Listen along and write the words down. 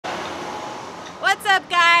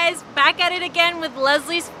guys, back at it again with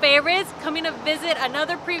Leslie's Favorites, coming to visit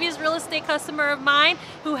another previous real estate customer of mine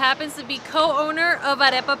who happens to be co-owner of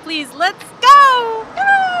Arepa Please. Let's go!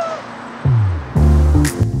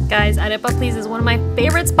 Guys, Arepa Please is one of my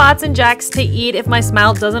favorite spots in Jax to eat if my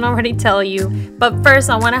smile doesn't already tell you. But first,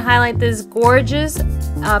 I want to highlight this gorgeous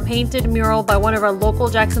painted mural by one of our local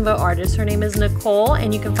Jacksonville artists. Her name is Nicole,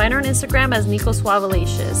 and you can find her on Instagram as Nico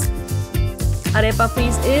Suavelicious. Arepa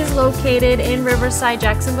Please is located in Riverside,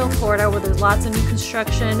 Jacksonville, Florida, where there's lots of new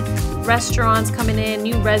construction, restaurants coming in,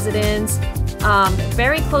 new residents,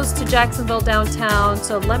 very close to Jacksonville downtown.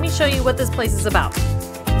 So let me show you what this place is about.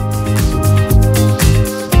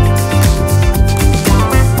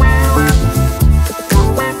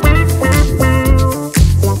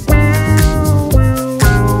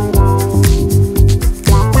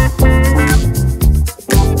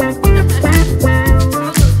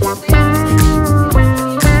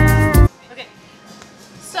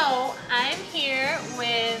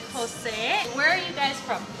 Where are you guys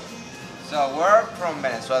from? So we're from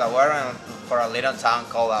Venezuela. We're for a little town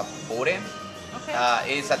called Boudoir.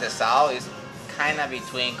 Okay. It's at the south. It's kind of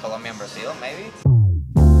between Colombia and Brazil, maybe.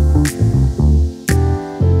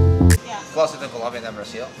 Yeah. Closer to Colombia than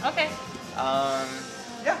Brazil. Okay.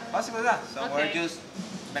 Yeah, basically that. So okay. We're just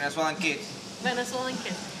Venezuelan kids. Venezuelan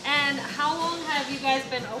kids. And how long have you guys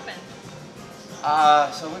been open?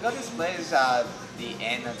 So we got this place at the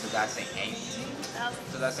end of 2018.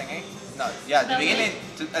 2008? No, yeah, at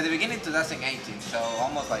the beginning 2018, so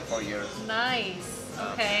almost like 4 years. Nice.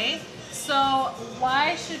 Okay. So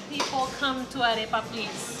why should people come to Arepa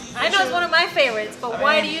Please? I know it's one of my favorites, but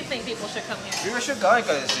why do you think people should come here? People should go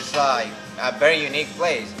because it's like a very unique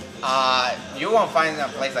place. You won't find a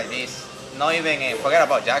place like this, not even forget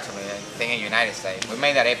about Jacksonville, I think in the United States. We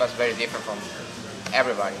made arepas very different from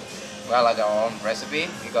everybody. We have like our own recipe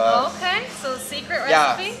because... Okay, so secret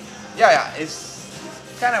recipe? Yeah, it's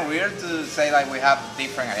kind of weird to say like we have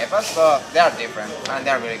different arepas, but they are different and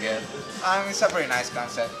they're really good. It's a pretty nice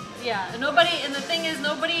concept. Yeah, and the thing is,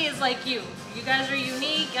 nobody is like you. You guys are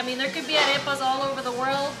unique. I mean, there could be arepas all over the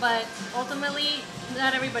world, but ultimately,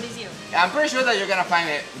 not everybody's you. I'm pretty sure that you're gonna find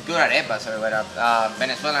good arepas everywhere.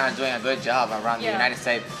 Venezuelans are doing a good job around the United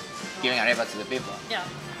States giving arepas to the people. Yeah.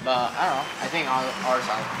 But I don't know, I think ours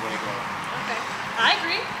are really good. Okay, I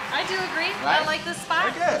agree. I do agree. Right? I like this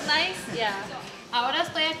spot. Good. Nice, yeah. Ahora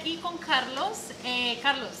estoy aquí con Carlos.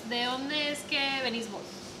 Carlos, ¿de dónde es que venís vos?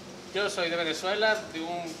 Yo soy de Venezuela, de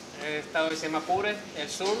un estado que se llama Apure, el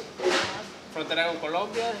sur, frontera con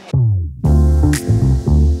Colombia.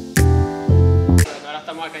 Bueno, ahora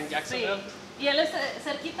estamos acá en Jacksonville. Sí. ¿Y él es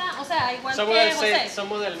cerquita? O sea, igual somos que José.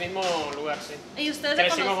 Somos del mismo lugar, sí. ¿Y ustedes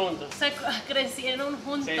crecimos juntos? Crecieron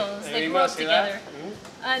juntos. Sí, They grew up together.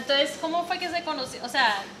 Entonces, ¿cómo fue que se conoció? O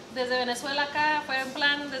sea, ¿desde Venezuela acá fue en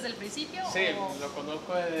plan desde el principio? Sí, lo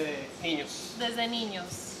conozco desde niños. Desde niños.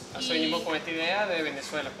 Nos venimos con esta idea de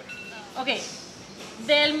Venezuela, pues. Ok.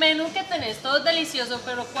 Del menú que tenés, todo es delicioso,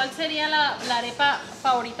 pero ¿cuál sería la arepa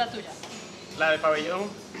favorita tuya? La de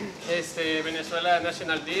pabellón, Venezuela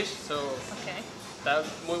National Dish, está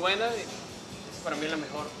muy buena y para mí es la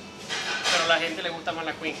mejor. Pero a la gente le gusta más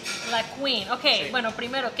la Queen. La Queen, ok. Sí. Bueno,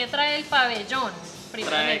 primero, ¿qué trae el pabellón?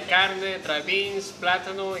 Trae carne, trae beans,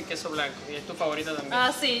 plátano y queso blanco. Y es tu favorita también.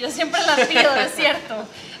 Ah, sí, yo siempre la pido, es cierto.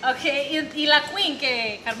 Ok, y la Queen,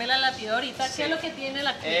 que Carmela la pidió ahorita, ¿qué es lo que tiene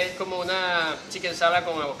la Queen? Es como una chicken salad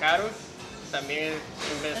con avocado. También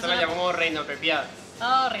en Venezuela la llamamos reina pepiada.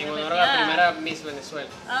 Oh, reina en honor pepiada. a la primera Miss Venezuela.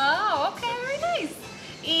 Oh, ok, very nice.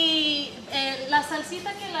 Y la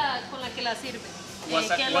salsita con la que la sirven.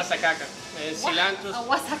 Guasacaca. Cilantro.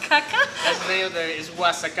 ¿Guasacaca? Es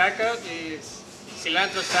guasacaca.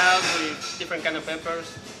 Cilantro salad with different kind of peppers,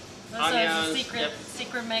 onions. So it's a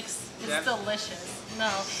secret mix. It's delicious. No.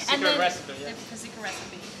 Secret recipe, A secret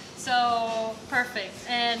recipe. So, perfect.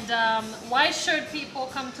 And why should people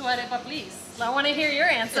come to Arepa Please? I want to hear your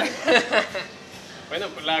answer. Bueno,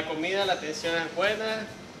 pues la comida, la atención es buena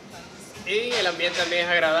y el ambiente también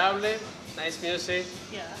es agradable. Nice music.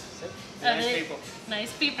 Yeah. Nice people.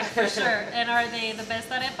 Nice people, for sure. And are they the best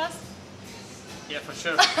arepas? Yeah, for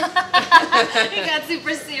sure. You got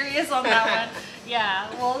super serious on that one. Yeah,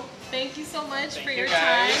 well, thank you so much for your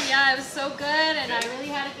time. Yeah, it was so good, and I really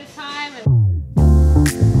had a good time.